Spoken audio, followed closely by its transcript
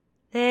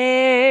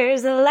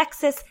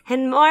Alexis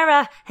and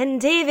Moira and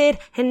David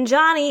and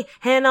Johnny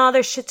and all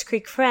their Schitt's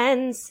Creek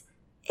friends.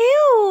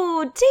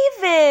 Ew,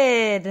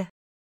 David!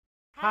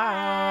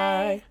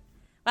 Hi.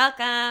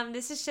 Welcome.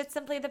 This is Shit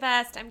Simply the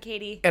Best. I'm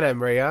Katie. And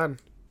I'm Rayan.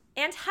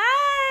 And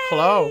hi!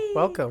 Hello.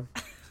 Welcome.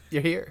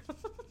 You're here.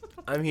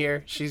 I'm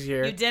here. She's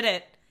here. You did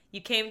it.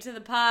 You came to the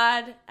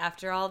pod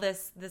after all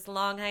this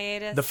long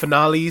hiatus. The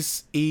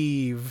finale's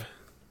eve.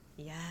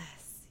 Yes.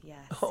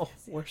 Oh,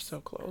 we're so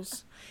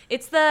close.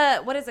 It's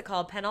the, what is it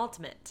called?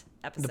 Penultimate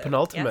episode. The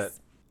penultimate. Yes?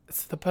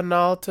 It's the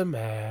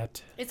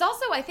penultimate. It's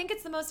also, I think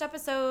it's the most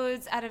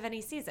episodes out of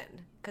any season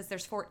because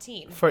there's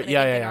 14.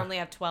 They only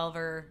have 12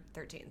 or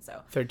 13.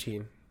 So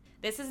 13.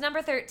 This is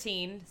number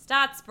 13.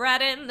 Start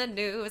spreading the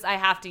news. I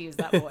have to use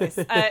that voice.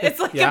 It's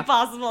like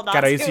impossible not to.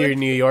 Gotta use your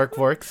New York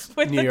voice.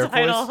 With New the York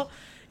title. voice.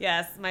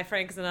 Yes, my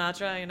Frank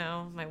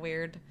Sinatra, my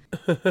weird.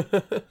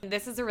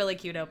 This is a really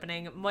cute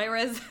opening.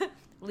 Moira's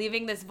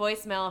leaving this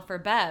voicemail for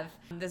Bev.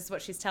 This is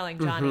what she's telling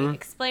Johnny,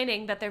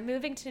 explaining that they're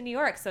moving to New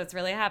York, so it's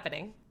really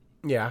happening.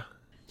 Yeah.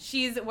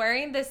 She's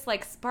wearing this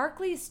like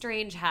sparkly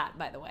strange hat,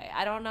 by the way.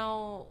 I don't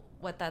know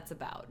what that's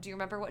about. Do you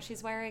remember what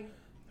she's wearing?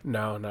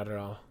 No, not at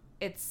all.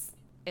 It's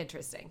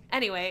interesting.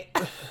 Anyway,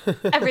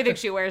 everything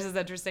she wears is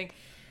interesting.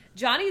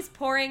 Johnny's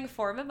pouring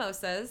 4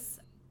 mimosas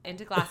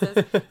into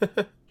glasses.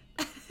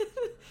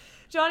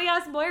 Johnny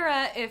asks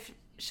Moira if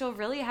she'll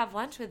really have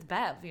lunch with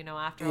Bev,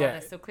 after all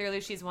this. So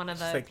clearly she's one of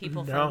the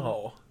people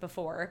from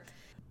before.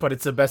 But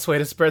it's the best way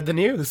to spread the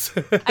news.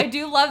 I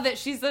do love that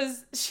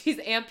she's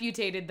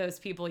amputated those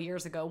people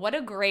years ago. What a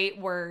great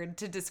word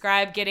to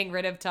describe getting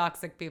rid of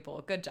toxic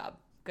people. Good job.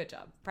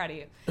 Proud of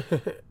you.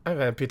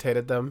 I've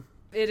amputated them.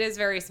 It is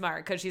very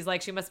smart because she's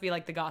like, she must be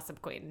like the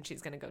gossip queen and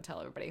she's going to go tell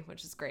everybody,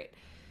 which is great.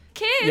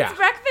 Kids,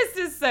 breakfast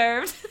is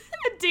served.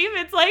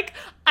 David's like,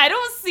 I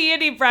don't see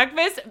any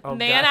breakfast. Man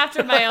God.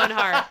 After my own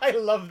heart. I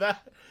love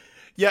that.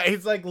 Yeah,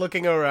 he's like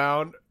looking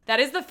around. That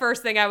is the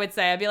first thing I would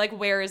say. I'd be like,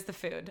 where is the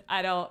food?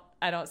 I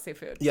don't see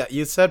food. Yeah,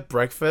 you said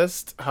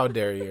breakfast. How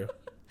dare you?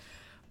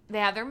 They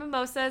have their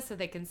mimosas so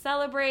they can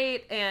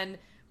celebrate, and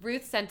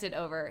Ruth sent it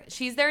over.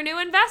 She's their new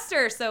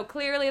investor, so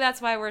clearly that's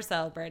why we're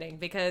celebrating,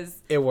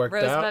 because it worked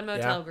Rosebud out.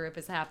 Motel Group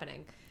is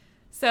happening.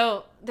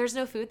 So there's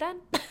no food then?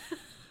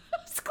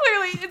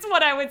 It's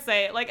what I would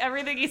say. Like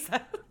everything he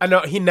said. I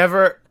know he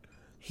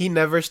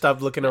never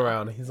stopped looking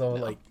around. He's all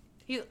like,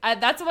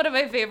 that's one of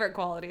my favorite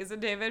qualities in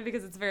David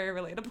because it's very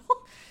relatable.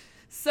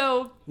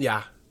 So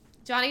yeah,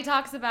 Johnny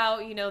talks about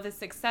the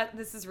success.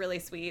 This is really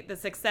sweet. The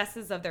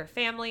successes of their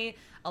family.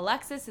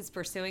 Alexis is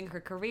pursuing her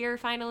career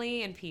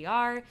finally in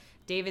PR.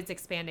 David's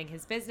expanding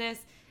his business,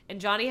 and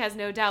Johnny has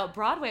no doubt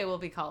Broadway will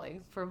be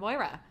calling for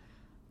Moira,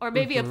 or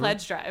maybe a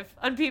pledge drive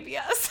on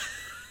PBS.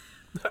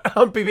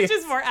 On PBS. Which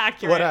is more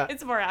accurate.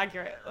 It's more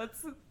accurate.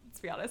 Let's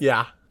be honest.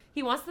 Yeah.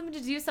 He wants them to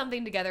do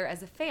something together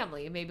as a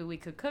family. Maybe we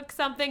could cook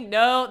something.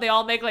 No, they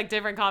all make like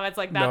different comments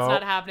like that's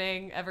not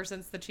happening ever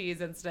since the cheese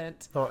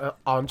incident.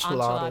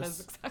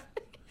 Enchiladas.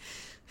 Exactly.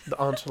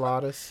 The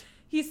enchiladas.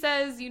 He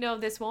says,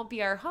 this won't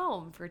be our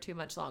home for too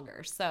much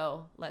longer,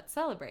 so let's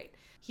celebrate.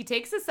 He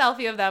takes a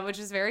selfie of them, which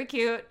is very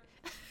cute.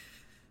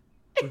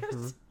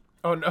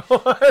 Oh no,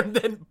 and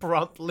then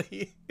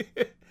promptly...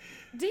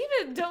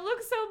 David, don't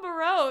look so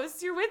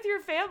morose. You're with your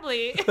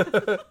family.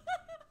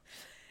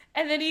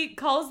 And then he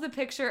calls the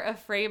picture a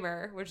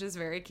framer, which is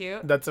very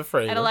cute. That's a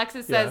framer. And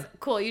Alexis says,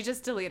 cool, you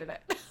just deleted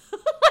it.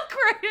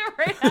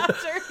 right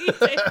after he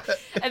did.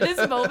 And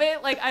this moment,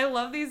 I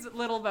love these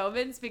little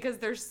moments because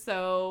they're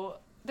so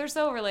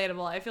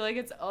relatable. I feel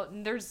like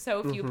there's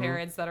so few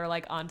parents that are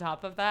on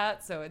top of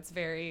that. So it's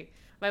very,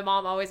 my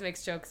mom always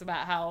makes jokes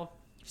about how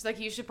she's like,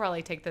 you should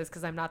probably take this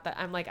because I'm not that.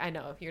 I'm like, I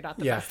know you're not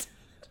the best.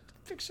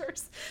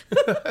 Pictures.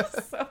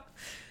 So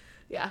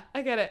yeah,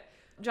 I get it.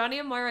 Johnny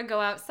and Moira go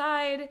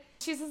outside.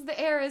 She says the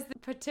air is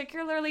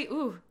particularly,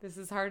 this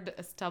is hard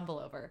to stumble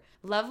over,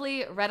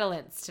 lovely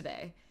redolence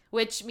today,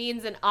 which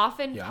means an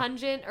often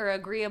pungent or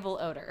agreeable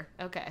odor.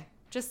 Okay,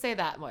 just say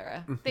that,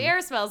 Moira. The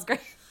air smells great.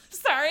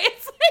 Sorry,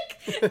 it's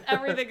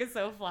everything is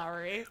so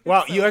flowery.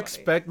 Wow, so you funny.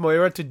 expect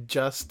Moira to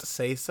just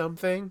say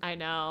something? I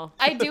know.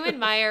 I do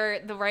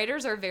admire, the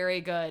writers are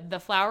very good. The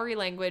flowery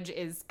language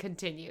is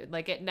continued.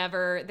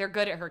 They're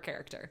good at her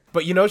character.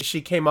 But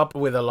she came up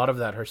with a lot of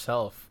that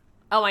herself.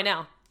 Oh, I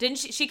know. Didn't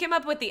she? She came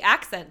up with the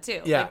accent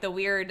too. Yeah. The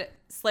weird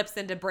slips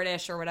into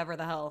British or whatever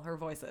the hell her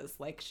voice is.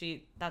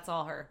 That's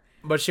all her.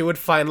 But she would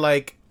find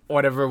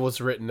whatever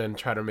was written and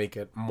try to make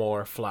it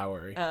more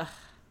flowery.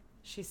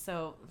 She's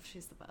the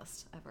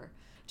best ever.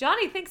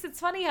 Johnny thinks it's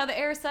funny how the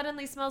air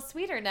suddenly smells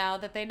sweeter now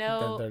that they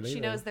know she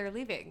knows they're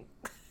leaving.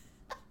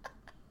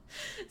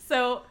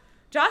 So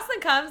Jocelyn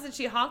comes and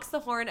she honks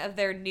the horn of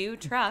their new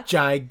truck.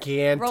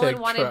 Gigantic Roland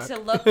wanted truck. to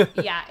look,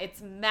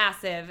 it's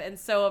massive and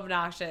so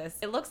obnoxious.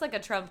 It looks like a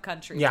Trump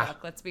country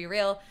truck, let's be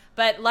real.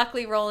 But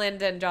luckily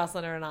Roland and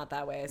Jocelyn are not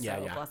that way,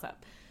 so bless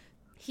up.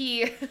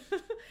 He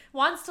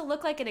wants to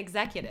look like an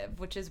executive,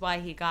 which is why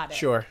he got it.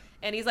 Sure.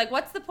 And he's like,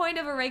 what's the point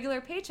of a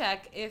regular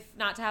paycheck if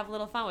not to have a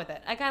little fun with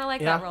it? I kind of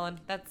like that, Roland.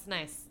 That's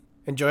nice.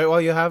 Enjoy it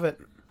while you have it.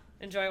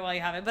 Enjoy it while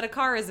you have it. But a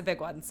car is a big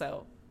one,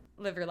 so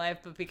live your life,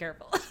 but be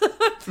careful.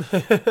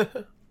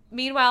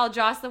 Meanwhile,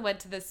 Jocelyn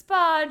went to the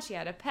spa and she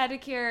had a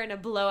pedicure and a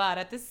blowout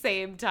at the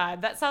same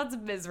time. That sounds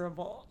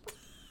miserable.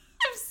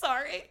 I'm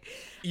sorry.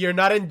 You're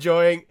not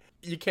enjoying...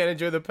 You can't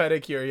enjoy the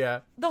pedicure,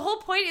 yeah. The whole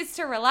point is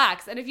to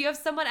relax. And if you have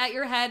someone at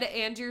your head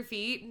and your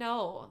feet,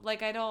 no.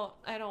 Like, I don't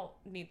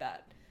need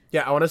that.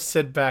 Yeah, I want to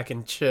sit back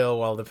and chill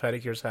while the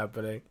pedicure's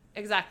happening.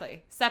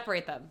 Exactly.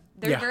 Separate them.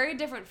 They're very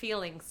different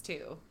feelings,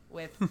 too,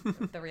 with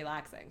the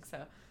relaxing.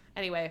 So,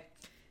 anyway...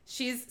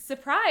 She's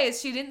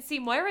surprised she didn't see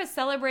Moira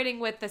celebrating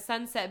with the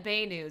Sunset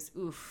Bay news.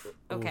 Oof.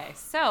 Okay,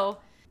 so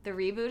the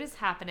reboot is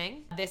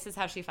happening. This is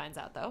how she finds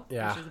out, though,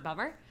 which is a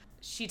bummer.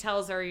 She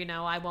tells her,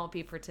 I won't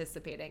be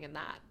participating in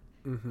that.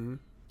 Mm-hmm.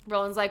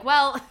 Roland's like,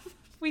 well,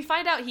 we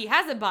find out he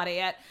hasn't bought it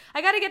yet.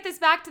 I got to get this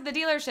back to the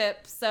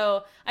dealership.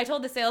 So I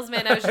told the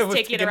salesman I was just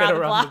taking it around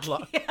the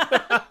block.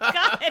 Yeah.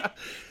 God.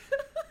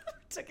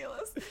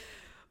 Ridiculous.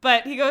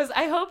 But he goes,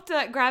 I hoped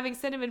that grabbing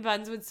cinnamon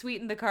buns would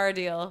sweeten the car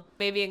deal.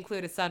 Maybe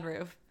include a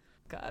sunroof.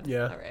 God.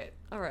 Yeah.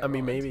 All right. I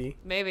mean, Roland.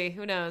 Maybe.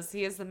 Who knows?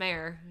 He is the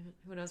mayor.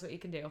 Who knows what you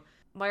can do?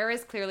 Moira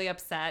is clearly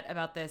upset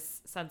about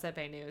this Sunset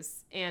Bay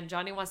news. And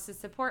Johnny wants to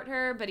support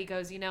her, but he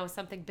goes,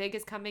 something big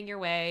is coming your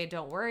way.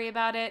 Don't worry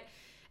about it.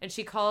 And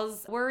she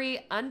calls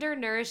worry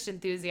undernourished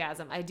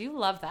enthusiasm. I do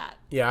love that.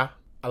 Yeah,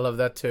 I love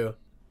that too.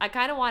 I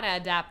kind of want to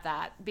adapt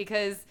that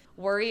because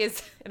worry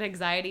and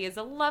anxiety is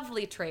a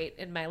lovely trait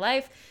in my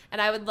life.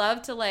 And I would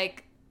love to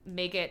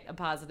make it a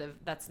positive.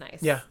 That's nice.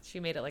 Yeah. She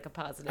made it a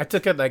positive. I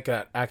took it like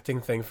an acting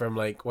thing from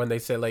when they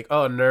say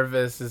oh,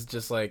 nervous is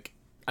just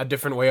a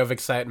different way of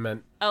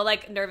excitement. Oh,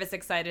 nervous,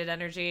 excited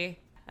energy.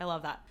 I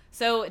love that.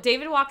 So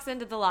David walks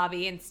into the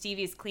lobby and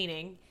Stevie's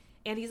cleaning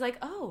and he's like,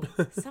 oh,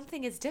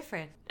 something is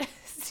different.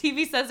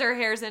 Stevie says her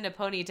hair's in a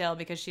ponytail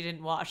because she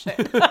didn't wash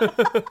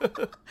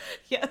it.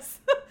 Yes.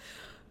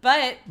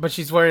 But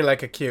she's wearing a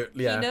cute,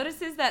 He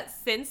notices that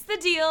since the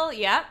deal,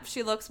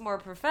 she looks more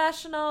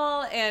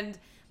professional. And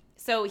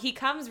so he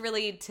comes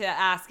really to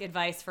ask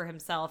advice for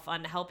himself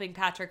on helping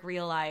Patrick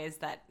realize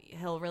that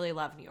he'll really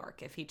love New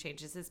York if he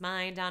changes his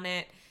mind on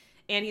it.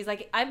 And he's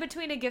like, I'm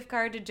between a gift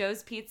card to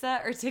Joe's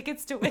Pizza or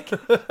tickets to Wicked.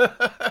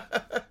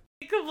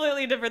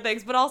 Completely different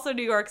things, but also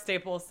New York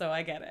staples, so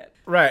I get it.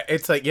 Right.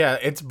 It's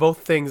it's both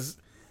things.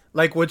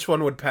 Which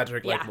one would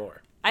Patrick like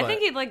more? I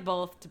think he'd like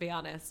both, to be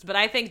honest. But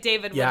I think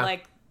David would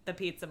like the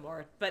pizza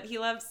more. But he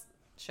loves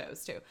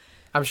shows, too.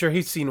 I'm sure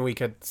he's seen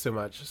Wicked so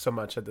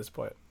much at this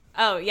point.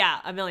 Oh,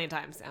 yeah, a million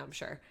times, I'm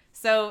sure.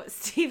 So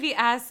Stevie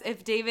asks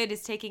if David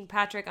is taking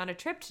Patrick on a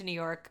trip to New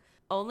York,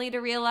 only to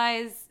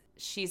realize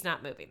she's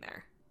not moving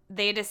there.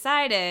 They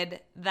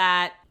decided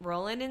that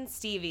Roland and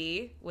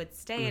Stevie would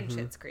stay in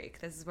Schitt's Creek.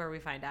 This is where we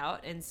find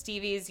out. And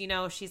Stevie's,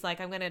 she's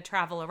like, I'm going to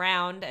travel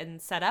around and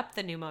set up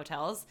the new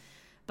motels.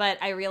 But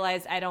I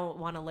realized I don't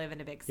want to live in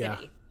a big city.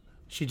 Yeah.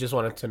 She just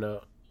wanted to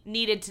know.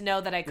 Needed to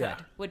know that I could,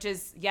 which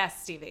is,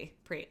 yes, Stevie,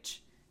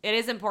 preach. It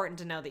is important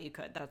to know that you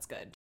could. That's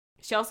good.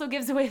 She also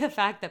gives away the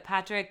fact that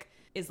Patrick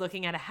is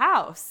looking at a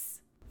house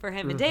for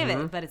him and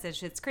David, but it's in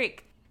Schitt's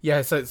Creek.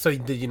 Yeah, so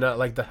did you not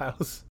like the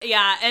house?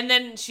 Yeah, and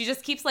then she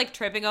just keeps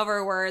tripping over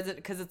her words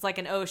because it's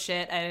an oh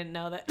shit, I didn't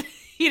know that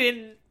he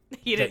didn't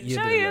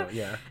show you. Know,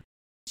 yeah.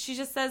 She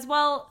just says,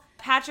 well,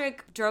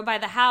 Patrick drove by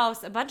the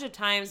house a bunch of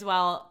times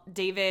while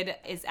David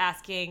is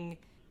asking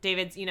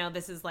David's,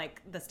 this is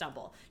the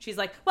stumble. She's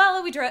like,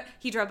 well,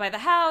 he drove by the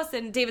house,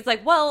 and David's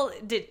like, well,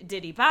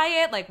 did he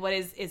buy it? What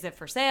is it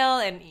for sale?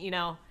 And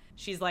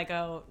she's like,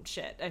 oh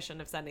shit, I shouldn't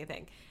have said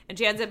anything. And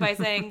she ends it by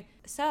saying,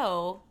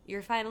 so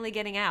you're finally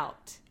getting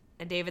out.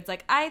 And David's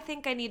like, I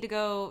think I need to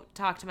go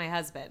talk to my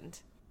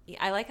husband.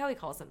 I like how he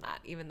calls him that,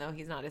 even though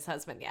he's not his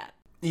husband yet.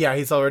 Yeah,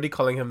 he's already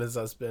calling him his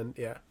husband.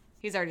 Yeah.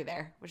 He's already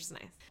there, which is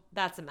nice.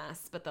 That's a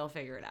mess, but they'll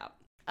figure it out.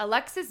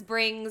 Alexis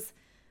brings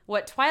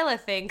what Twyla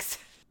thinks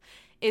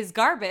is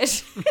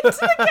garbage into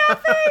the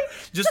cafe.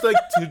 Just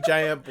 2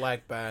 giant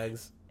black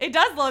bags. It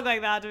does look like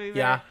that, to be fair.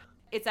 Yeah.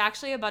 It's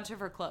actually a bunch of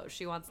her clothes.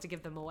 She wants to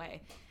give them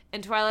away.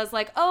 And Twyla's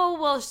like, oh,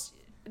 well,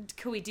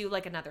 can we do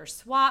another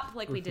swap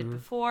like we did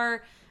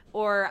before?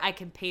 Or I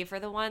can pay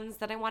for the ones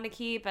that I want to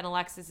keep. And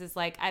Alexis is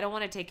like, I don't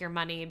want to take your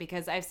money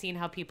because I've seen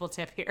how people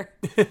tip here.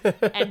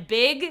 And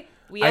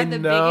we have the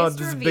biggest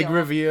this reveal. Big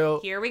reveal.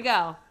 Here we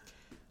go.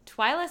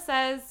 Twyla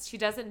says she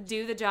doesn't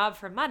do the job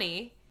for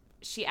money.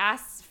 She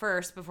asks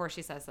first, before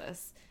she says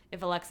this,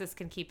 if Alexis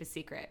can keep a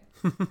secret.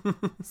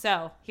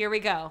 So here we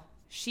go.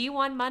 She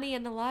won money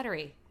in the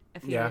lottery a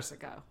few years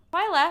ago.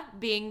 Twyla,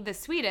 being the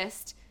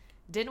sweetest,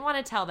 didn't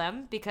want to tell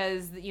them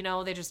because,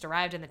 they just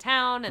arrived in the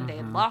town and they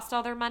had lost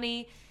all their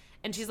money.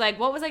 And she's like,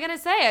 what was I going to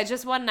say? I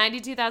just won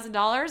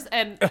 $92,000.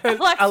 And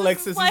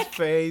Alexis's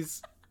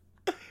face.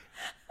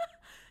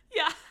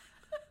 Yeah.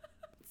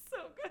 So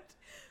good.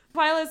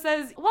 Twyla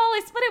says, well,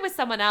 I split it with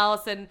someone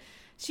else and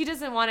she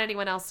doesn't want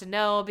anyone else to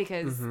know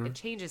because it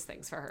changes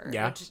things for her.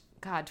 Yeah. Which,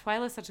 God,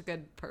 Twyla's such a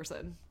good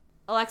person.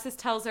 Alexis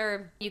tells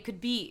her you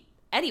could be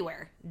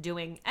anywhere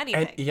doing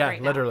anything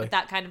right literally. Now with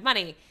that kind of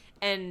money.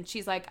 And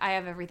she's like, I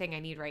have everything I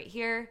need right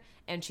here.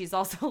 And she's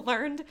also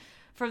learned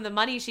from the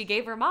money she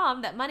gave her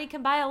mom that money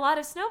can buy a lot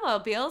of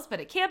snowmobiles, but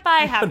it can't buy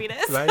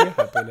happiness. Buy your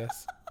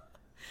happiness.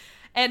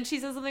 And she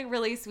says something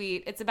really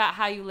sweet. It's about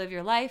how you live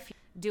your life,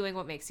 doing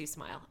what makes you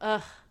smile.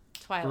 Ugh,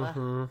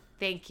 Twyla,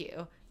 thank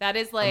you. That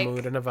is like... A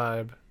mood and a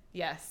vibe.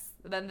 Yes.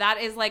 Then that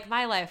is like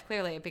my life,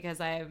 clearly, because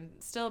I am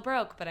still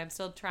broke, but I'm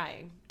still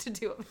trying to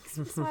do what makes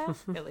me smile,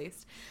 at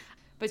least.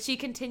 But she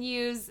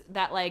continues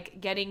that, like,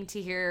 getting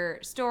to hear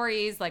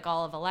stories, like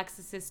all of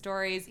Alexis's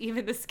stories,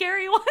 even the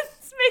scary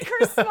ones, make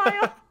her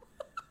smile.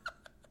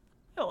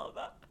 I love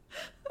that.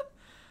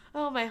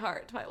 Oh, my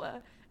heart,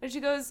 Twyla. And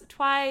she goes,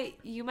 Twy,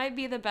 you might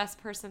be the best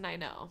person I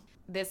know.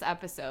 This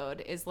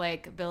episode is,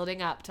 like,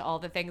 building up to all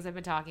the things I've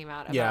been talking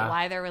about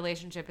why their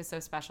relationship is so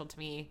special to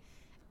me.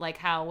 Like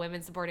how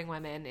women supporting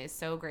women is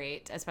so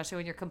great, especially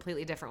when you're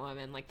completely different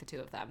women, like the two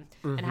of them,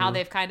 and how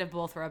they've kind of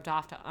both rubbed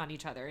off on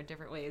each other in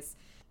different ways.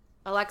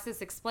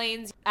 Alexis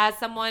explains, as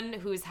someone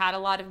who's had a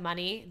lot of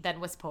money, then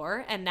was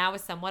poor, and now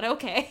is somewhat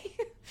okay,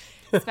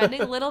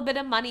 spending a little bit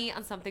of money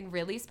on something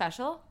really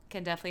special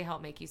can definitely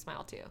help make you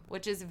smile too,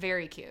 which is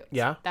very cute.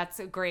 Yeah. That's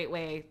a great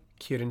way.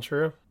 Cute and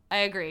true. I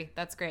agree.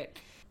 That's great.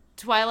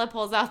 Twyla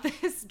pulls out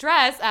this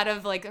dress out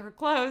of like her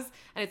clothes,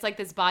 and it's like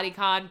this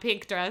bodycon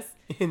pink dress.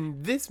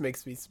 And this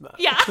makes me smile.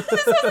 Yeah,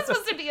 this wasn't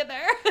supposed to be in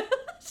there.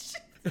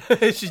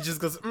 She just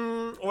goes,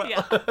 well.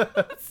 Yeah,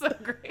 it's so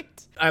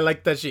great. I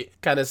like that she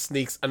kind of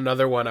sneaks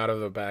another one out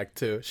of the bag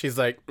too. She's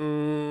like,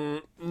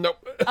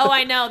 nope. Oh,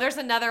 I know. There's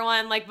another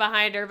one like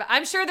behind her, but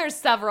I'm sure there's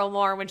several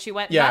more when she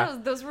went. Yeah.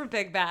 Those were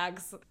big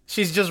bags.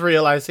 She's just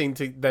realizing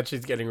that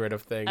she's getting rid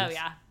of things. Oh,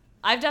 yeah.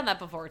 I've done that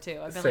before too.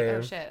 I've been Same. like,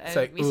 oh shit. It's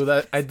like,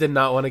 ooh, I did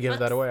not want to give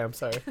that away. I'm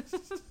sorry.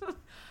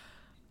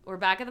 We're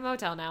back at the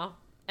motel now.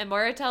 And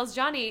Moira tells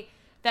Johnny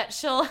that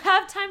she'll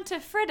have time to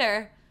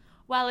fritter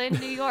while in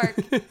New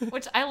York,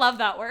 which I love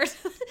that word,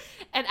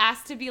 and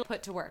asks to be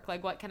put to work.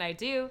 Like, what can I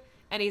do?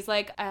 And he's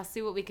like, I'll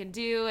see what we can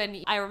do.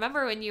 And I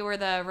remember when you were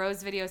the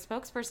Rose Video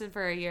spokesperson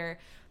for a year,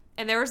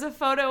 and there was a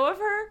photo of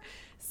her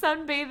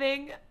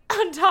sunbathing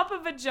on top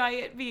of a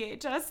giant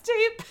VHS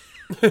tape.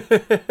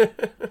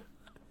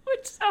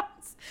 Which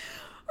sounds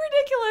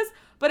ridiculous.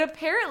 But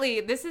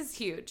apparently, this is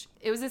huge.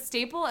 It was a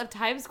staple of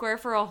Times Square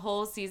for a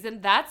whole season.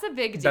 That's a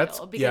big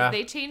deal because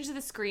they change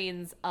the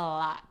screens a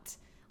lot.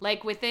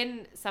 Like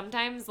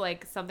sometimes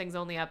like something's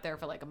only up there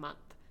for like a month.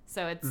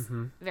 So it's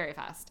very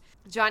fast.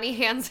 Johnny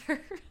hands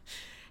her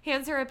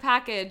a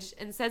package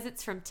and says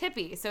it's from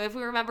Tippy. So if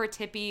we remember,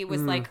 Tippy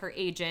was like her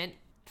agent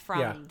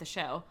from the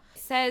show.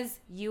 It says,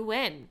 you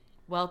win.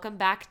 Welcome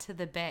back to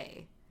the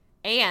Bay.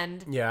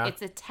 And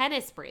it's a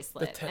tennis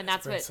bracelet. And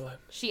that's what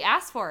she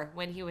asked for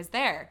when he was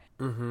there.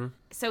 Mm-hmm.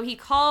 So he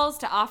calls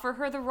to offer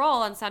her the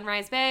role on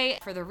Sunrise Bay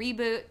for the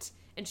reboot.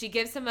 And she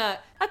gives him a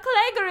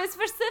Clegorous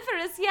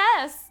vociferous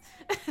yes.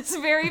 It's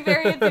very,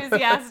 very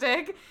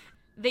enthusiastic.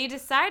 They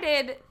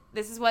decided,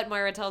 this is what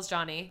Moira tells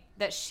Johnny,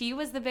 that she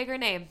was the bigger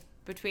name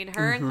between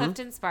her and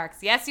Clifton Sparks.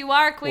 Yes, you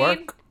are, Queen.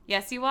 Work.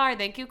 Yes, you are.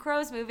 Thank you,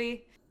 Crows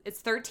movie. It's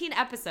 13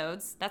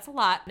 episodes. That's a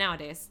lot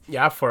nowadays.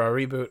 Yeah, for a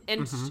reboot.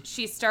 And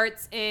she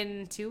starts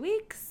in 2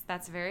 weeks.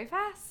 That's very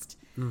fast.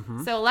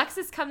 So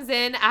Alexis comes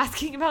in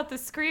asking about the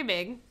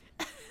screaming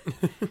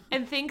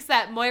and thinks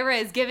that Moira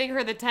is giving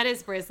her the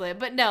tennis bracelet.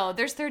 But no,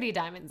 there's 30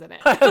 diamonds in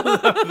it.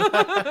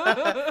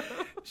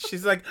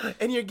 She's like,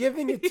 and you're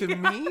giving it to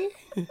me?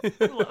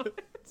 I love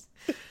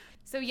it.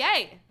 So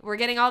yay, we're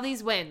getting all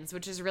these wins,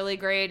 which is really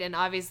great. And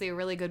obviously a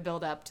really good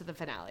build up to the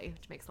finale,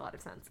 which makes a lot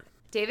of sense.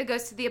 David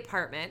goes to the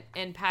apartment,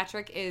 and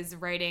Patrick is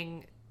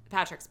writing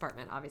Patrick's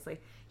apartment, obviously.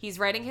 He's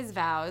writing his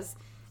vows,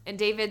 and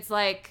David's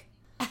like,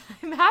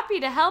 I'm happy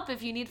to help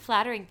if you need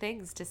flattering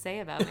things to say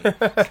about me.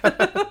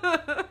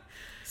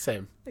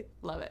 Same.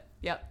 Love it.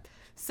 Yep.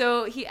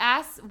 So he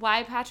asks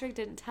why Patrick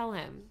didn't tell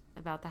him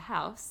about the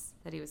house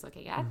that he was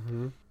looking at.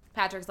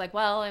 Patrick's like,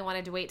 well, I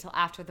wanted to wait till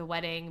after the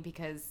wedding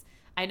because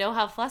I know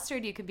how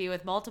flustered you can be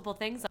with multiple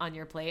things on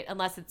your plate,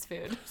 unless it's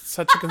food.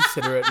 Such a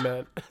considerate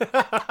man.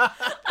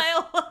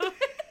 I love it.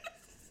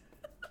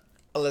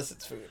 Unless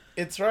it's food.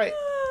 It's right.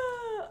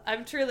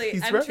 I'm truly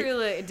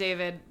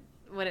David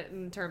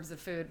in terms of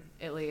food,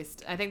 at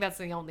least. I think that's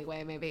the only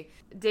way, maybe.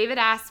 David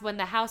asks when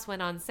the house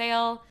went on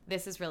sale.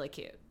 This is really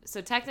cute.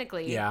 So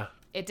technically,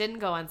 it didn't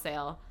go on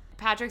sale.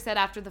 Patrick said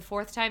after the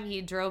fourth time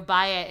he drove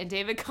by it, and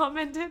David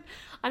commented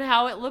on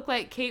how it looked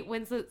like Kate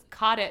Winslet's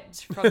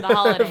cottage from The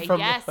Holiday.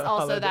 Yes, also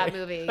Holiday. that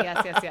movie.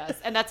 Yes.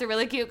 And that's a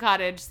really cute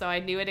cottage, so I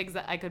knew it.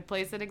 I could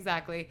place it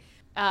exactly.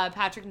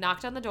 Patrick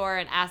knocked on the door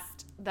and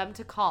asked them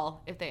to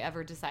call if they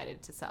ever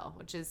decided to sell,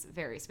 which is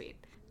very sweet.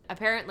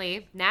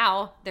 Apparently,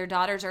 now their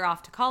daughters are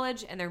off to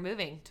college and they're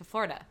moving to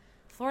Florida.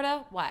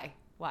 Florida? Why?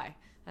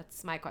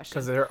 That's my question.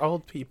 Because they're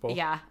old people.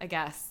 Yeah, I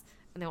guess.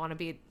 And they want to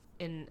be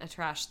in a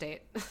trash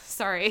state.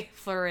 Sorry,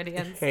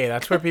 Floridians. Hey,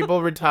 that's where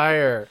people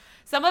retire.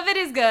 Some of it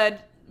is good,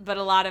 but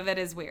a lot of it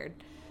is weird.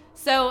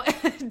 So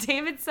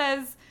David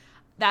says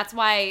that's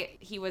why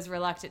he was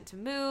reluctant to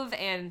move.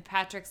 And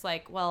Patrick's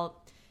like,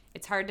 well,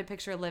 it's hard to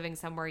picture living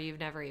somewhere you've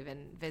never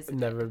even visited.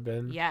 Never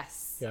been.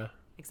 Yes. Yeah.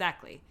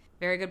 Exactly.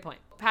 Very good point.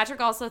 Patrick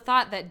also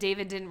thought that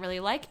David didn't really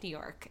like New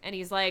York. And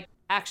he's like,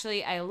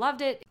 Actually, I loved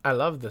it. I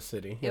love the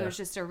city. It was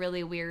just a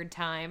really weird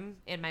time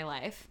in my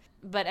life.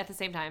 But at the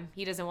same time,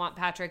 he doesn't want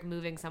Patrick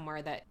moving somewhere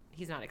that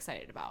he's not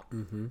excited about.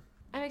 Mm-hmm.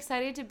 I'm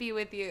excited to be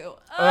with you.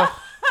 Ugh.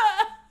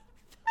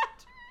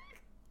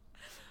 Patrick.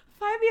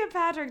 Find me a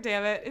Patrick,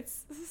 damn it.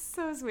 It's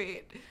so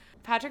sweet.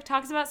 Patrick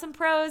talks about some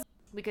pros.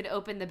 We could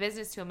open the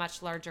business to a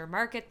much larger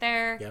market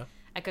there. Yeah.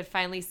 I could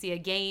finally see a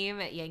game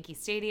at Yankee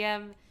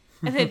Stadium.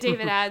 And then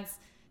David adds,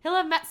 he'll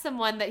have met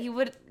someone that he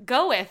would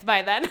go with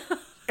by then.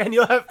 And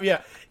you'll have,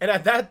 and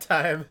at that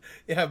time,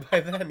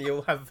 by then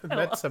you'll have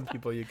met some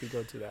people you could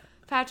go to that.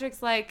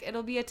 Patrick's like,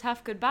 it'll be a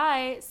tough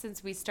goodbye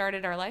since we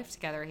started our life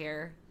together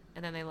here.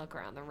 And then they look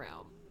around the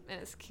room.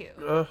 And it's cute.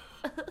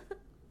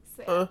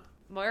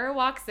 Moira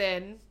walks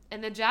in,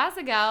 and the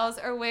Jazza Gals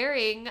are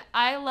wearing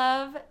I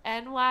Love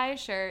NY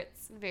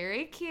shirts.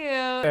 Very cute.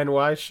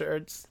 NY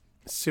shirts.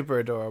 Super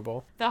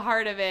adorable. The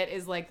heart of it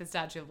is like the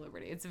Statue of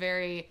Liberty. It's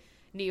very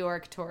New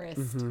York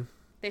tourist. Mm-hmm.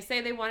 They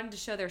say they wanted to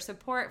show their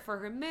support for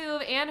her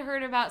move and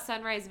heard about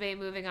Sunrise Bay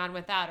moving on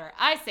without her.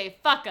 I say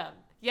fuck them.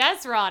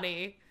 Yes,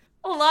 Ronnie.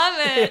 Love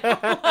it.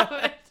 Love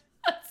it.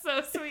 That's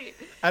so sweet.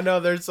 I know,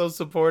 they're so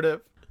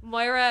supportive.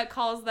 Moira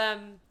calls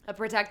them a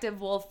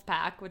protective wolf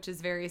pack, which is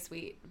very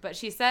sweet. But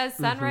she says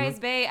Sunrise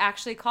Bay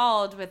actually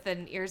called with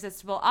an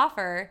irresistible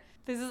offer.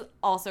 This is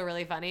also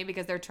really funny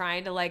because they're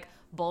trying to like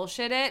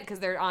bullshit it because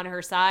they're on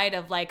her side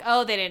of like,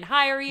 oh, they didn't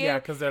hire you. Yeah,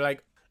 because they're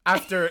like,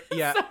 after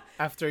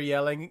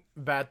yelling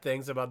bad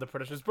things about the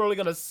production, it's probably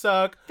gonna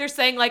suck. They're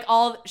saying like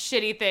all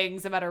shitty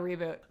things about a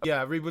reboot.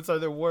 Yeah, reboots are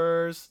the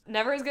worst.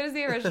 Never as good as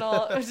the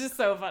original. It was just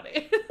so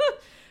funny.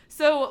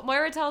 So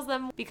Moira tells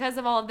them, because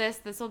of all of this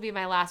will be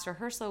my last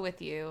rehearsal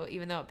with you,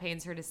 even though it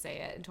pains her to say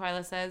it. And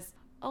Twyla says,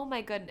 oh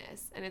my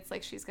goodness. And it's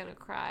like she's going to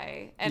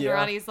cry. And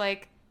Ronnie's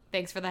like,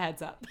 thanks for the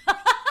heads up.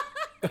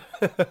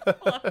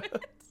 Love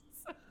it.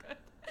 So good.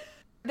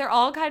 They're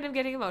all kind of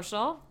getting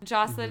emotional.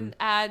 Jocelyn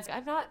adds,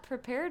 I'm not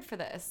prepared for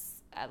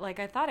this like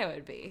I thought I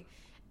would be.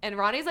 And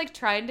Ronnie's like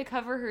trying to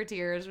cover her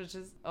tears, which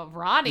is,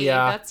 Ronnie,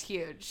 that's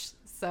huge.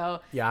 So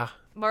yeah.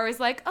 Moira's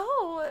like,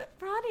 oh,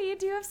 Ronnie,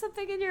 do you have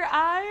something in your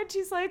eye? And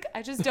she's like,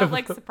 I just don't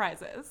like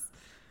surprises.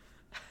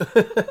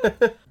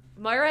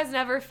 Moira has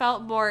never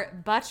felt more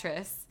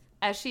buttress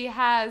as she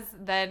has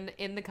then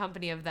in the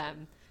company of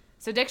them.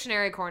 So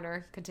Dictionary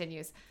Corner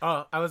continues.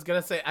 Oh, I was going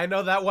to say, I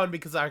know that one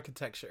because of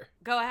architecture.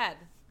 Go ahead.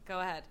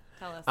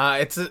 Tell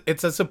us.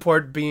 It's a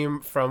support beam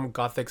from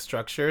Gothic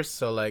structures,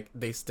 so like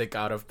they stick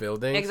out of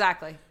buildings.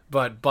 Exactly.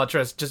 But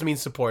buttress just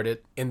means supported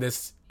in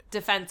this.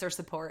 Defense or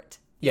support.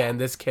 Yeah, in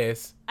this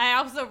case. I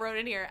also wrote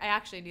in here, I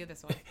actually knew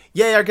this one.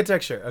 Yay,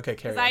 architecture. Okay,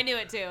 carry on. Because I knew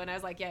it too, and I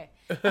was like, yay.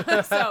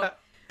 So,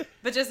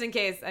 but just in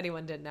case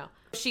anyone didn't know.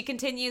 She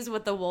continues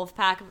with the wolf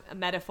pack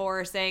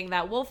metaphor, saying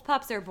that wolf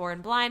pups are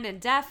born blind and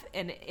deaf,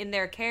 and in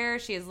their care,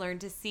 she has learned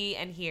to see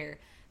and hear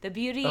the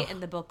beauty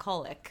and the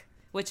bucolic,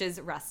 which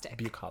is rustic.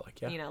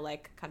 Bucolic, yeah. You know,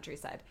 like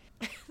countryside.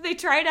 They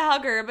try to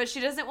hug her, but she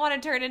doesn't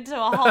want to turn into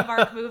a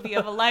Hallmark movie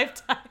of a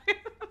lifetime.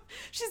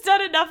 She's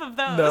done enough of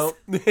those.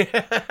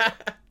 No.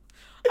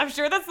 I'm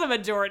sure that's the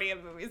majority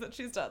of movies that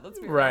she's done. Let's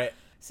be real. Right.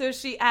 So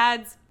she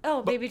adds,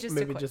 maybe just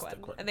a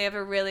quick one. And they have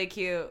a really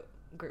cute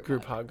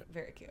group hug.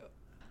 Very cute.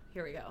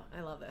 Here we go. I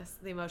love this.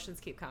 The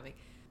emotions keep coming.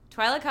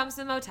 Twyla comes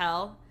to the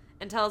motel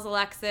and tells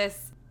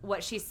Alexis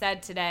what she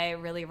said today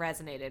really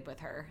resonated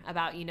with her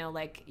about, you know,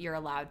 like you're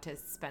allowed to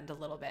spend a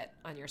little bit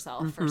on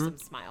yourself for some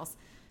smiles.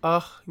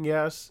 Oh,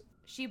 yes.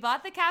 She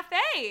bought the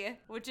cafe,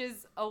 which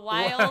is a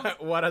wild...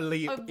 What a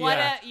leap. What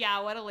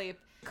a leap.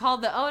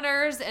 Called the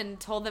owners and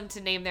told them to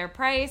name their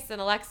price,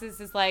 and Alexis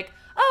is like,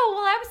 oh,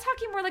 well, I was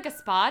talking more like a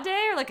spa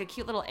day or like a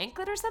cute little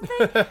anklet or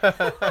something.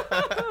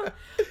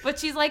 But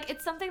she's like,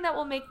 it's something that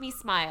will make me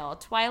smile.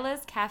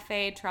 Twyla's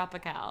Cafe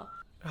Tropical.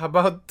 How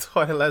about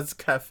Twyla's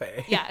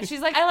Cafe? Yeah,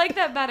 she's like, I like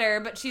that better,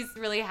 but she's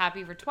really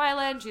happy for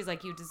Twyla, and she's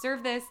like, you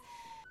deserve this.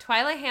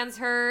 Twyla hands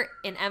her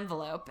an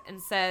envelope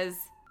and says,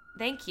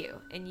 thank you,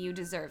 and you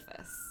deserve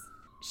this.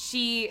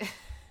 She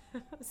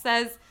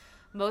says...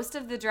 most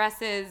of the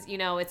dresses, you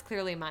know, it's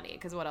clearly money,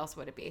 because what else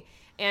would it be?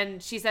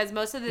 And she says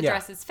most of the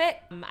dresses fit.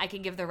 I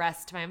can give the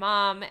rest to my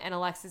mom. And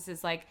Alexis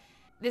is like,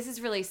 this is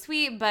really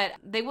sweet, but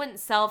they wouldn't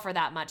sell for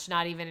that much,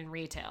 not even in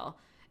retail.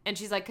 And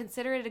she's like,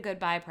 consider it a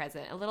goodbye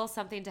present, a little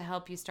something to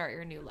help you start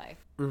your new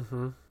life.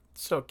 Mm-hmm.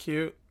 So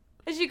cute.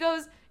 And she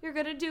goes, you're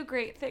going to do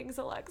great things,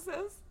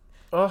 Alexis.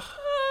 Oh.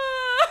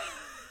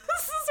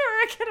 This is where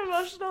I get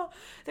emotional.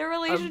 Their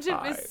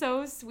relationship is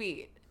so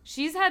sweet.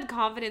 She's had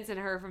confidence in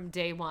her from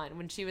day one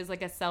when she was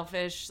like a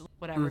selfish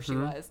whatever she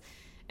was.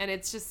 And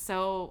it's just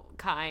so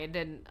kind.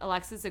 And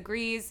Alexis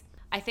agrees.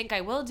 I think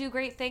I will do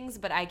great things,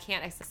 but I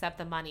can't accept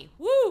the money.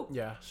 Woo!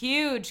 Yeah.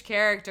 Huge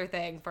character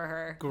thing for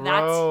her.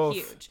 Growth.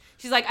 That's huge.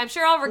 She's like, I'm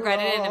sure I'll regret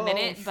it in a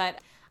minute,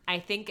 but I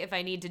think if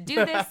I need to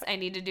do this, I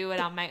need to do it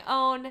on my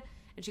own.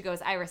 And she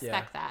goes, I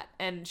respect that.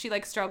 And she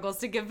like struggles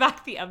to give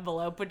back the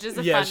envelope, which is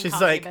a fun she's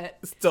comedy like bit.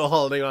 Still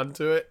holding on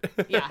to it.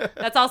 Yeah,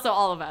 that's also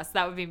all of us.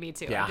 That would be me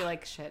too. Yeah. I'd be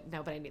like, shit,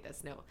 no, but I need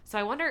this. No. So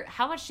I wonder,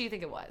 how much do you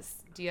think it was?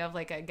 Do you have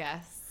like a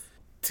guess?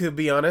 To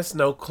be honest,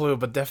 no clue,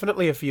 but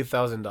definitely a few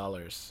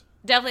 $1,000s.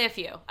 Definitely a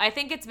few. I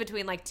think it's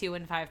between like 2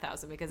 and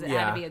 5,000 because it had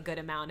Yeah. to be a good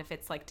amount if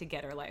it's like to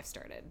get her life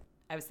started.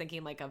 I was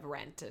thinking like of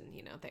rent and,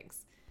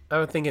 things. I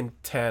was thinking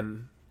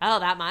 10. Oh,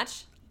 that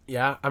much?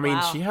 Yeah, I mean,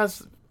 Wow. she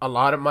has a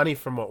lot of money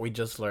from what we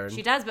just learned.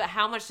 She does, but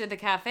how much did the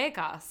cafe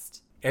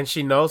cost? And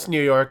she knows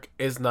New York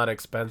is not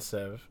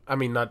expensive. I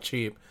mean, not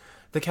cheap.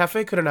 The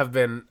cafe couldn't have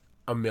been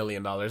 $1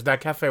 million.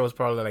 That cafe was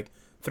probably like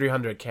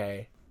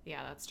 $300K.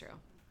 Yeah, that's true.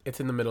 It's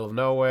in the middle of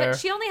nowhere. But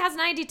she only has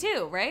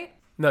 92, right?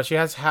 No, she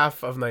has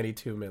half of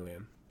 92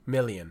 million.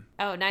 Million.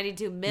 Oh,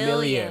 92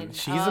 million.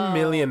 She's a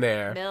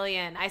millionaire.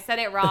 Million. I said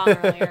it wrong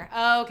earlier.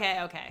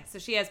 Okay. So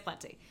she has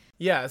plenty.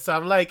 Yeah, so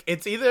I'm like,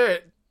 it's either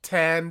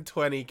 10,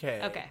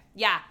 20K. Okay.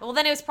 Yeah. Well,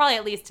 then it was probably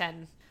at least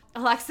 10.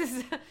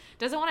 Alexis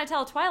doesn't want to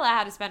tell Twyla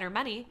how to spend her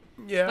money.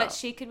 Yeah. But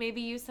she could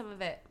maybe use some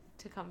of it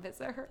to come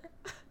visit her.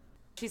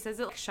 She says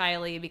it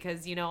shyly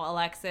because,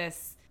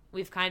 Alexis,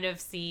 we've kind of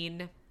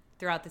seen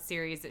throughout the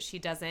series that she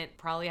doesn't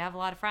probably have a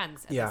lot of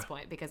friends at this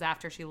point because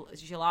after she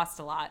lost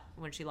a lot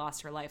when she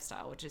lost her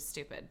lifestyle, which is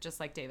stupid, just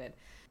like David.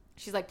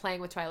 She's like playing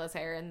with Twyla's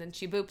hair and then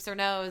she boops her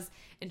nose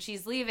and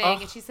she's leaving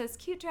and she says,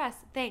 "Cute dress.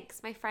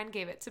 Thanks. My friend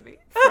gave it to me."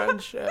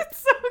 Friendship.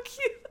 It's so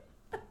cute.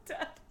 I'm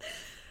dead.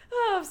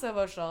 Oh, I'm so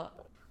emotional.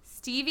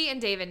 Stevie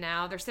and David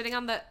now, they're sitting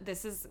on the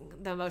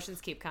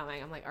emotions keep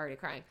coming. I'm like already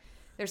crying.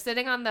 They're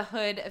sitting on the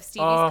hood of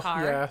Stevie's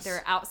car. Yes.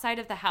 They're outside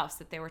of the house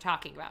that they were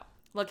talking about,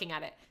 looking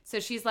at it. So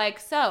she's like,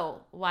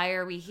 "So, why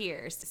are we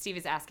here?" Steve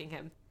is asking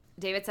him.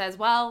 David says,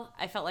 "Well,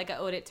 I felt like I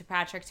owed it to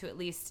Patrick to at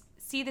least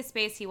see the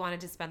space he wanted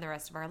to spend the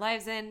rest of our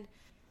lives in.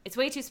 It's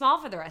way too small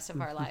for the rest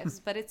of our lives,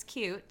 but it's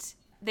cute."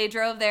 They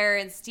drove there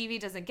and Stevie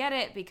doesn't get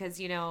it because,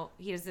 he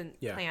doesn't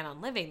plan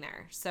on living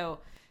there. So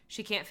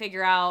she can't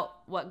figure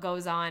out what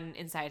goes on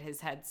inside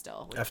his head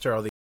still. After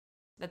all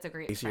That's a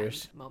great these friend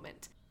years.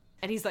 moment.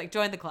 And he's like,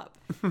 "Join the club."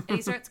 And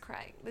he starts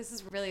crying. This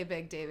is really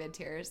big David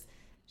tears.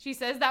 She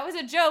says, "That was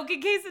a joke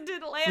in case it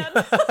didn't land."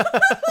 Which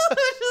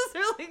is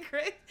really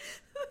great.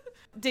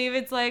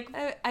 David's like,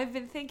 I've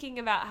been thinking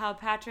about how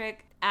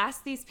Patrick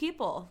asked these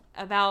people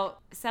about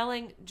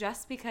selling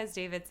just because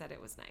David said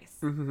it was nice.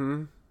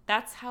 Mm-hmm.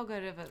 That's how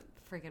good of a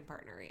freaking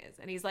partner he is.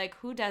 And he's like,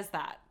 "Who does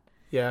that?"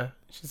 Yeah.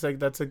 She's like,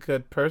 that's a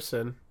good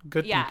person.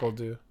 Good people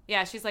do.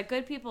 Yeah, she's like,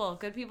 good people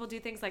do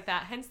things like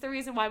that. Hence the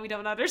reason why we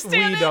don't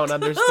understand it. We don't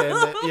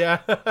understand it. Yeah.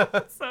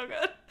 So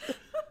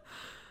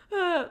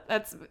good.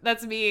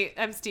 That's me.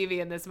 I'm Stevie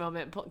in this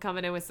moment,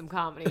 coming in with some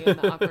comedy and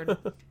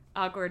the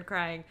awkward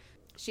crying.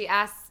 She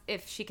asks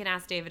if she can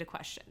ask David a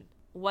question.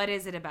 What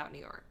is it about New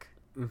York?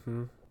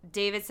 Mm-hmm.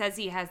 David says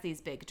he has these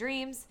big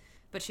dreams,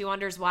 but she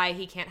wonders why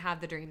he can't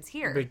have the dreams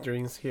here. Big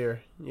dreams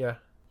here. Yeah.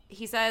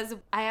 He says,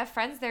 "I have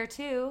friends there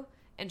too."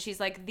 And she's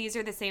like, "These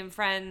are the same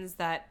friends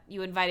that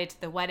you invited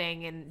to the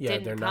wedding and they're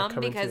didn't not come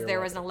coming to because your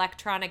there was an wedding."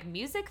 electronic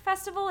music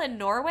festival in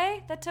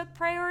Norway that took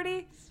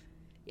priority."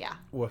 Yeah.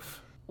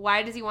 Woof.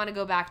 Why does he want to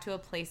go back to a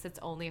place that's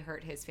only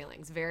hurt his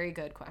feelings? Very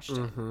good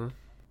question. Mm-hmm.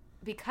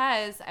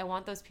 Because I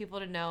want those people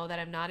to know that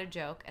I'm not a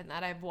joke and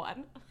that I've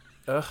won.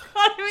 Ugh.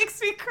 God, it makes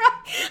me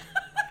cry.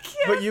 I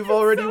can't. But you've It's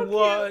already so cute.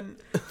 won.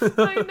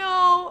 I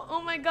know.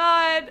 Oh my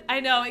God. I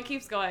know. It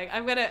keeps going.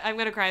 I'm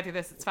gonna cry through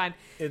this. It's fine.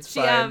 It's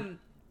She fine.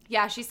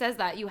 yeah, she says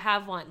that you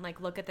have one.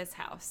 Like, look at this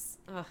house.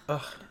 Ugh.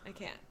 Ugh. I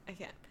can't.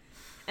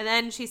 And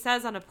then she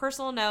says on a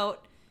personal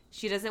note,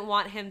 she doesn't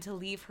want him to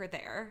leave her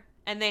there.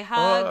 And they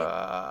hug.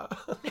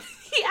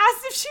 He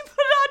asked if she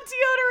put on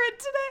deodorant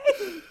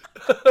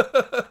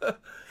today.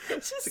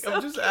 Just so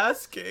I'm just cute.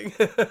 asking.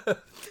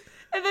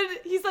 And then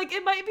he's like,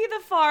 "It might be the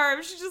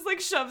farm." She just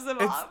like shoves him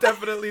It's off.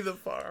 definitely the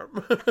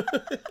farm.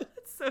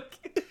 It's so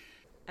cute.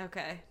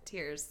 Okay,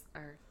 tears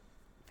are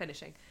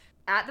finishing.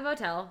 At the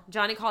motel,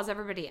 Johnny calls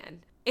everybody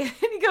in. And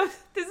he goes,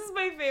 "This is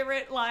my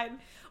favorite line.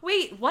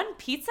 Wait, one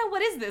pizza?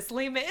 What is this,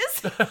 Les Mis?"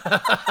 So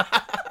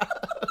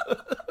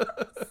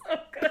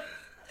good.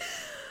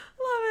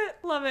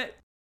 Love it.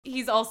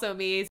 He's also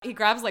me. He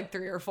grabs like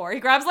 3 or 4. He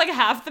grabs like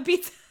half the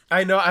pizza.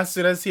 I know, as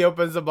soon as he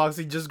opens the box,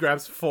 he just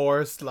grabs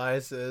 4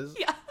 slices.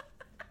 Yeah.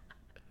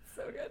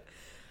 So good.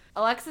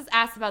 Alexis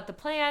asks about the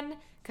plan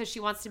because she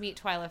wants to meet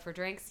Twyla for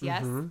drinks.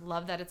 Yes.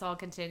 Love that it's all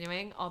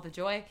continuing. All the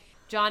joy.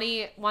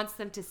 Johnny wants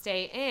them to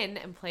stay in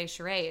and play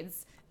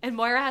charades. And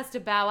Moira has to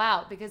bow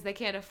out because they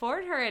can't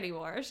afford her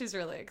anymore. She's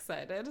really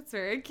excited. It's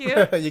very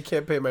cute. You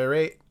can't pay my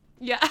rate.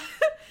 Yeah.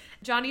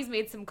 Johnny's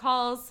made some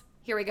calls.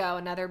 Here we go.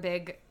 Another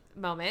big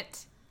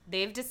moment.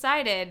 They've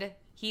decided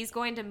he's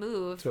going to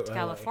move to LA,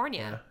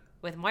 California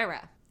with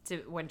Moira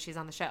when she's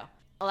on the show.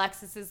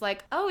 Alexis is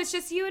like, "Oh, it's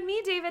just you and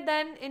me, David,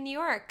 then in New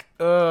York."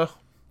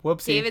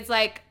 Whoopsie. David's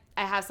like,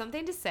 "I have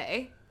something to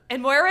say."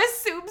 And Moira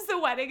assumes the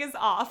wedding is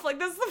off. Like,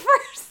 that's the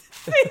first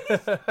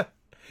thing.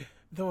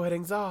 The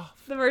wedding's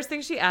off. The first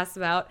thing she asks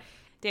about.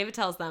 David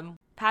tells them,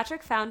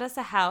 "Patrick found us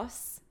a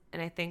house,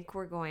 and I think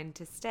we're going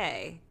to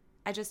stay.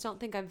 I just don't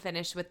think I'm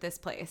finished with this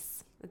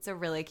place." It's a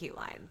really cute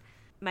line.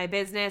 "My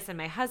business and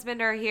my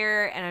husband are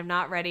here, and I'm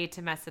not ready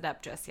to mess it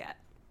up just yet."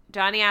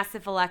 Johnny asks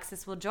if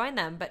Alexis will join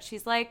them, but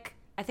she's like,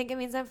 "I think it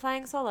means I'm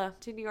flying solo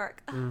to New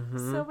York."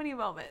 So many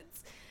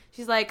moments.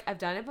 She's like, I've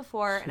done it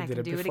before and I did can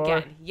it do it before.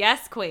 again.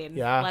 Yes, queen.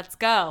 Yeah. Let's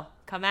go.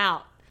 Come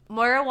out.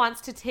 Moira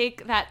wants to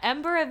take that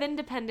ember of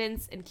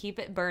independence and keep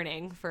it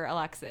burning for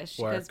Alexis.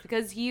 She goes,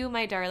 because you,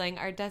 my darling,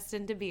 are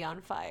destined to be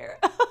on fire.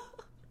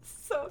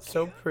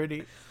 So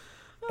pretty.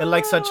 And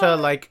like such a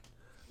like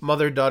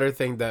mother-daughter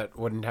thing that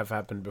wouldn't have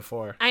happened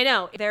before. I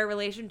know. Their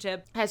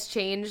relationship has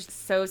changed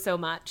so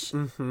much.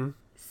 Mm-hmm.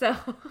 So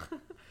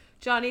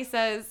Johnny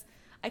says,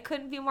 I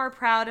couldn't be more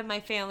proud of my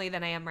family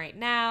than I am right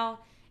now.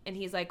 And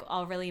he's like,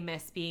 I'll really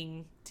miss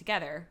being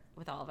together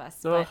with all of us.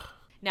 But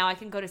now I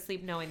can go to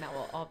sleep knowing that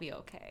we'll all be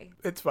okay.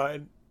 It's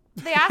fine.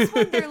 They ask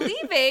when they're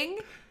leaving,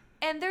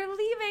 and they're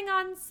leaving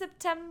on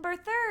September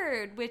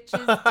 3rd, which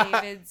is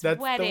David's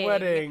That's wedding. the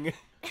wedding.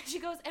 And she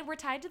goes, and we're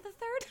tied to the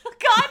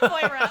 3rd? God,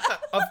 Moira.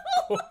 Of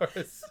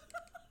course.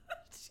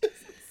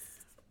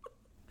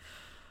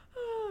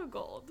 Oh,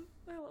 gold.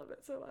 I love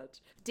it so much.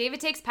 David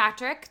takes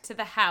Patrick to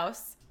the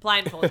house,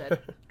 blindfolded.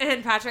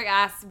 And Patrick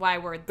asks why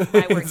we're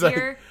It's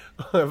here.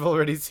 like, I've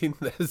already seen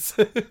this.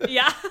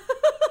 Yeah.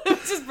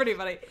 Which is pretty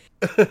funny.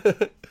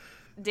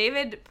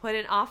 David put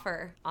an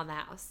offer on the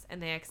house,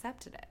 and they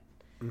accepted it.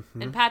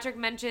 Mm-hmm. And Patrick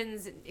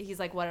mentions, he's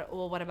like,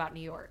 what about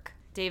New York?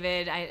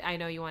 David, I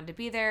know you wanted to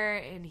be there.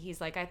 And he's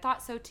like, I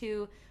thought so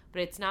too,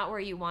 but it's not where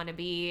you want to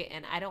be.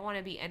 And I don't want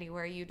to be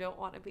anywhere you don't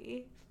want to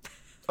be.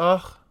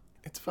 Ugh,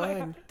 it's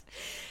fine.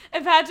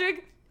 And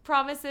Patrick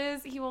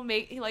promises he's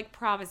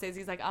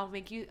like, I'll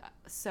make you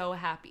so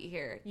happy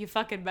here. You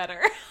fucking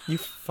better. You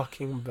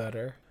fucking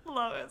better.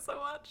 Love it so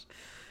much.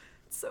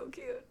 It's so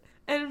cute.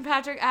 And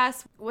Patrick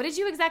asks, what did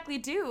you exactly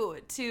do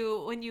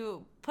when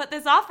you put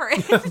this offer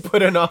in?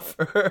 Put an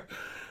offer.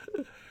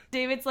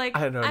 David's like,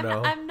 I don't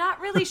know. I'm not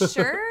really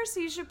sure, so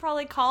you should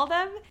probably call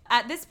them.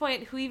 At this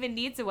point, who even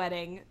needs a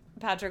wedding?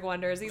 Patrick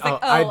wonders. He's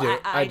like,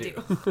 I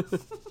do.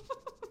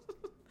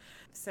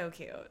 So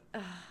cute.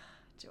 Ugh,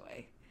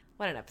 joy.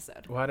 What an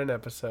episode. What an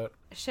episode.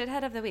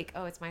 Shithead of the week.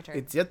 Oh, it's my turn.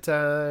 It's your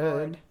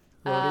time.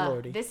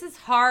 Lordy. This is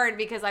hard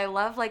because I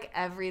love like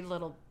every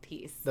little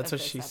piece. That's of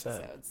what this she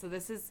episode. said. So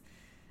this is,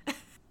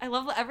 I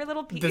love every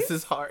little piece. This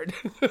is hard.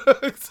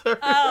 Sorry.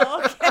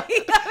 Oh,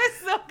 okay. I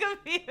was so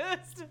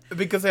confused.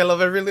 Because I love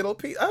every little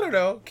piece. I don't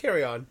know.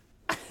 Carry on.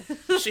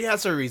 She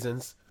has her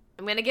reasons.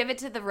 I'm going to give it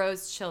to the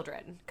Rose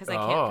children because I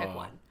can't pick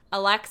one.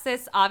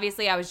 Alexis,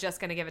 obviously, I was just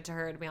going to give it to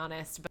her, to be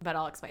honest, but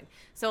I'll explain.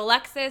 So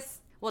Alexis,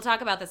 we'll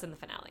talk about this in the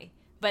finale,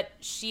 but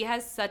she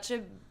has such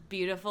a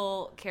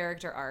beautiful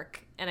character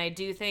arc, and I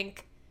do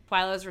think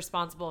Twilo's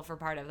responsible for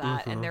part of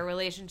that, and their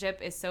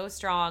relationship is so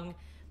strong,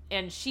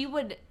 and she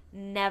would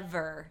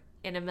never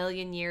in a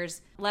million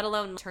years, let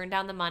alone turn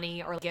down the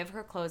money or give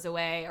her clothes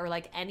away or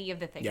like any of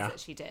the things that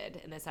she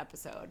did in this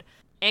episode,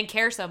 and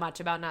care so much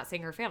about not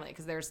seeing her family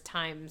because there's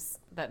times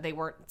that they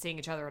weren't seeing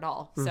each other at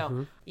all.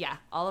 So yeah,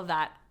 all of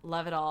that,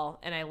 love it all.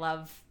 And I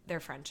love their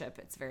friendship.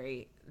 It's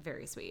very,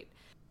 very sweet.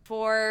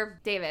 For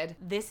David,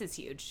 this is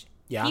huge.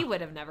 Yeah. He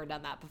would have never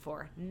done that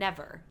before.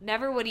 Never.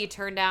 Never would he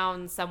turn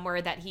down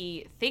somewhere that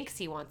he thinks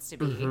he wants to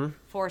be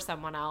for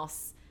someone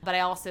else. But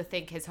I also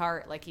think his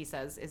heart, like he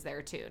says, is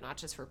there too. Not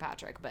just for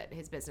Patrick, but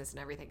his business and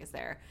everything is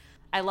there.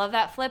 I love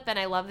that flip, and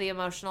I love the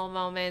emotional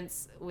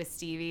moments with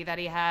Stevie that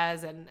he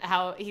has and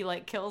how he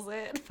like kills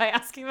it by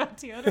asking about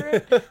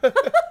deodorant.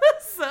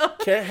 So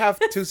can't have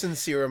too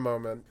sincere a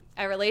moment.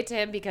 I relate to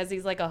him because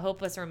he's like a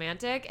hopeless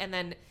romantic, and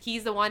then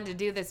he's the one to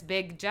do this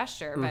big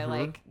gesture by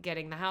like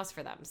getting the house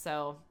for them.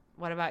 So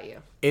what about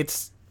you?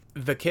 It's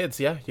the kids.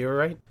 Yeah, you're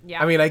right.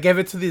 Yeah. I mean, I gave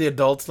it to the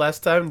adults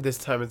last time. This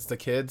time it's the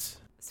kids.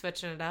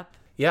 Switching it up.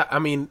 Yeah, I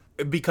mean,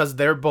 because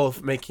they're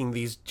both making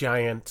these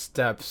giant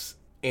steps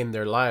in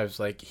their lives.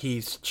 Like,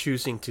 he's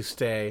choosing to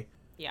stay.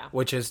 Yeah.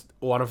 Which is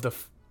one of the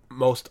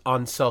most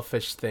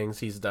unselfish things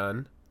he's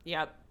done.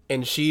 Yep.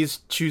 And she's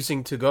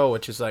choosing to go,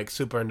 which is like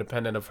super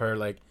independent of her.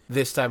 Like,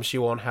 this time she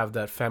won't have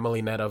that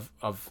family net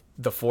of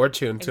the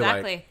fortune to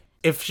like,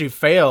 if she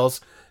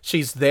fails,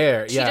 she's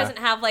there. She doesn't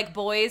have like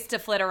boys to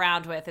flit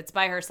around with. It's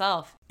by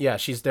herself. Yeah,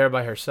 she's there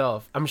by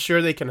herself. I'm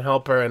sure they can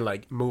help her and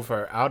like move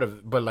her out of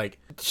it, but like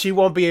she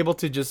won't be able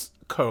to just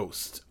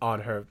coast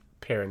on her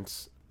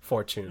parents'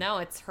 fortune. No,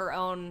 it's her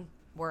own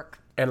work.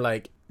 And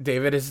like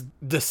David is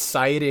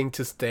deciding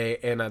to stay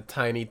in a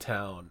tiny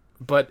town.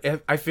 But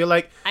I feel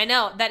like... I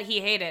know, that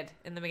he hated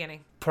in the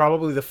beginning.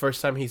 Probably the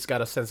first time he's got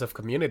a sense of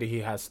community.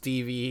 He has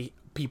Stevie,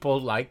 people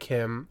like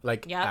him,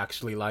 like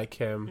actually like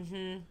him.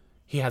 Mm-hmm.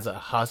 He has a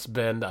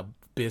husband, a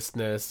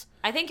business.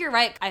 I think you're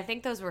right. I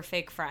think those were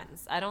fake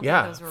friends. I don't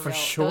think those were real.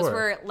 Sure. Those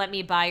were let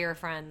me buy your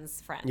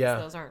friends friends. Yeah.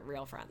 Those aren't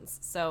real friends.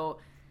 So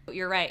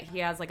you're right. He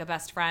has like a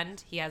best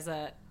friend. He has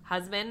a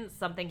husband,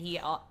 something he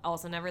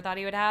also never thought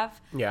he would have.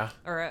 Yeah.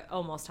 Or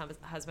almost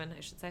husband,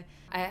 I should say.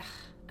 I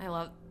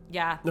love...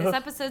 Yeah, this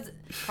episode's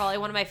probably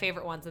one of my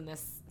favorite ones in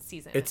this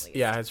season.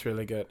 It's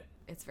really good.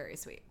 It's very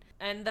sweet.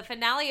 And the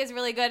finale is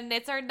really good, and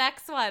it's our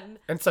next one.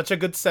 And such a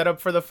good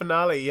setup for the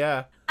finale,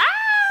 yeah.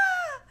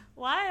 Ah!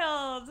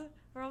 Wild.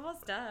 We're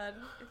almost done.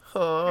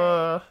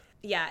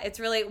 Yeah, it's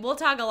really... We'll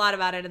talk a lot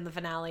about it in the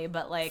finale,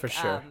 but like... For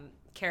sure.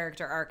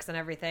 Character arcs and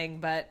everything,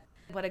 but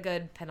what a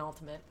good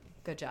penultimate.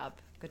 Good job.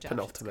 Good job.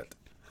 Penultimate.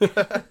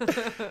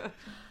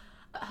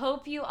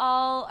 Hope you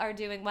all are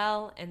doing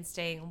well and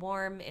staying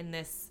warm in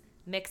this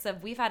mix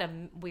of, we've had a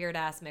weird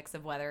ass mix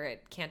of weather.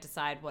 It can't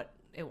decide what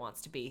it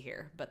wants to be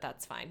here, but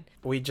that's fine.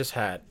 We just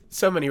had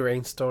so many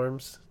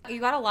rainstorms. You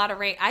got a lot of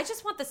rain. I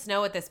just want the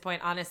snow at this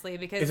point, honestly,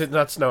 because... Is it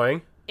not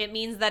snowing? It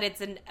means that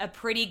it's a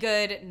pretty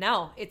good...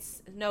 No,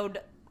 it's snowed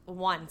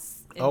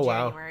once in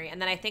January. Wow.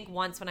 And then I think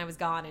once when I was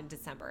gone in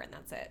December, and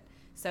that's it.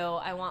 So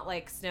I want,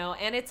 like, snow.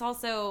 And it's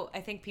also...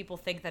 I think people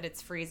think that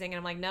it's freezing. And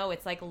I'm like, no,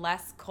 it's, like,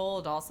 less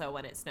cold also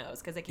when it snows.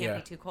 Because it can't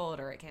be too cold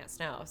or it can't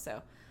snow.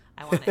 So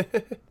I want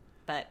it.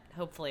 But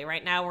hopefully.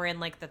 Right now we're in,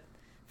 like, the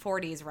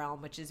 40s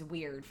realm, which is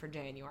weird for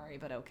January.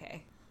 But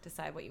okay.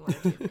 Decide what you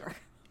want to do.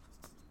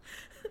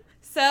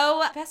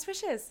 So, best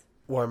wishes.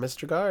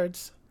 Warmest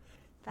regards.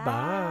 Bye.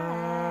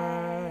 Bye.